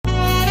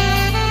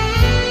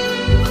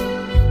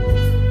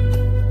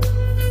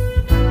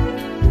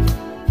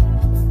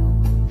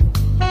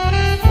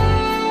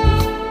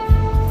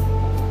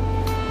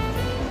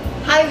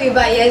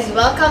buyers,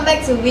 welcome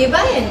back to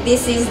Buy and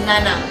this is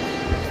Nana.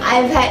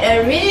 I've had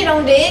a really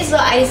long day, so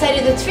I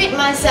decided to treat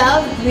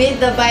myself with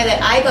the buy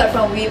that I got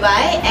from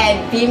Buy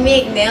at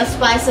Bmic Nail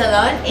Spa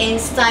Salon in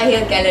Star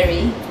Hill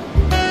Gallery.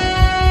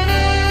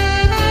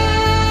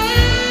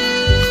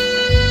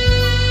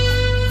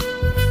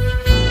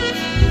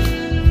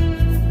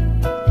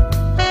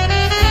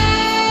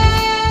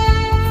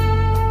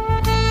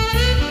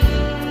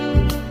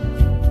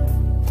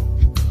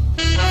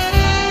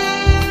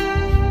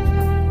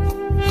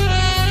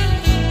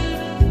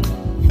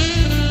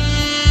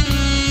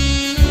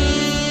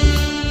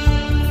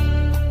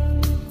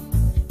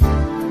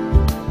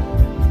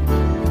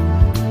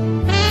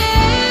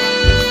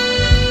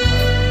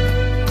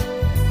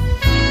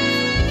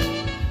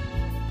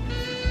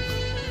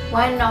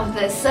 One of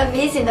the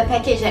service in the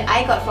package that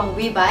I got from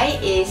Buy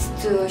is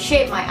to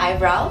shape my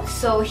eyebrow.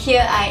 So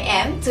here I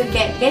am to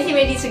getting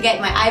ready to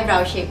get my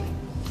eyebrow shaped.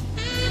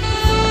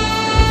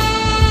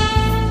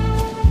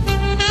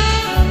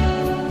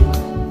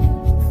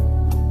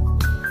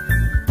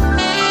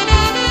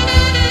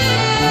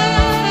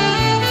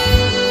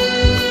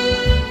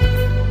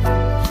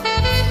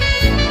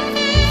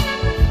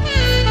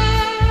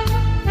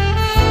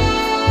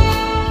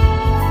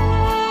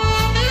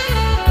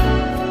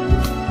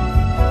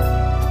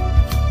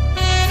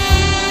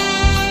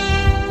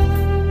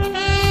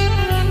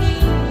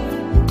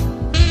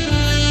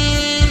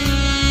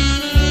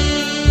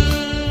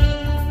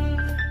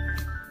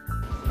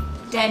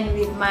 Done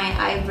with my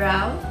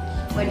eyebrow.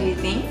 What do you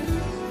think?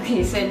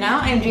 Okay, so now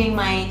I'm doing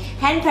my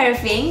hand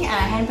paraffin.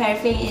 Hand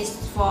paraffin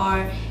is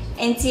for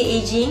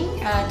anti-aging,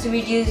 to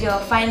reduce your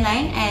fine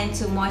line and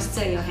to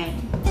moisture your hand.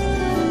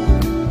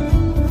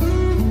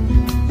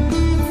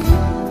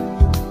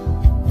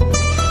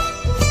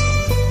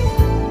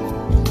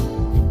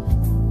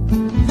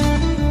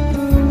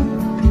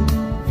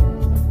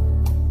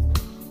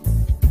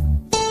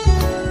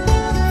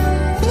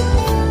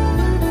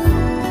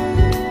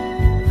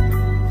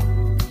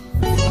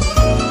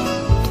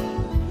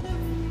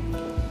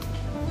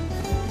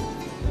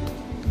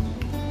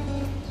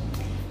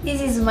 This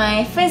is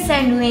my first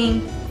time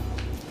doing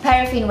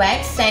paraffin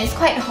wax, and it's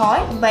quite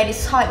hot, but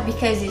it's hot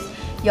because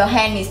your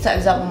hand needs to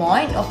absorb more.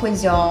 It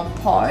opens your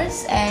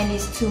pores and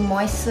it's to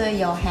moisture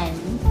your hand.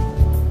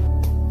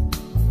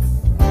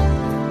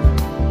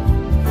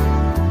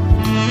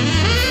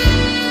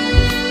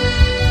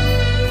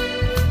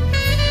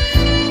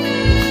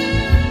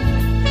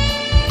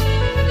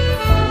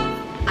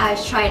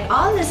 I've tried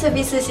all the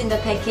services in the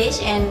package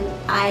and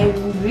I'm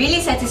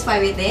really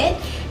satisfied with it,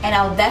 and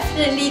I'll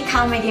definitely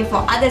come again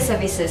for other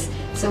services.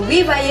 So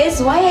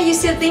buyers, why are you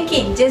still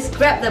thinking? Just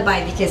grab the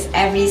buy because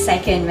every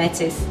second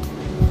matters.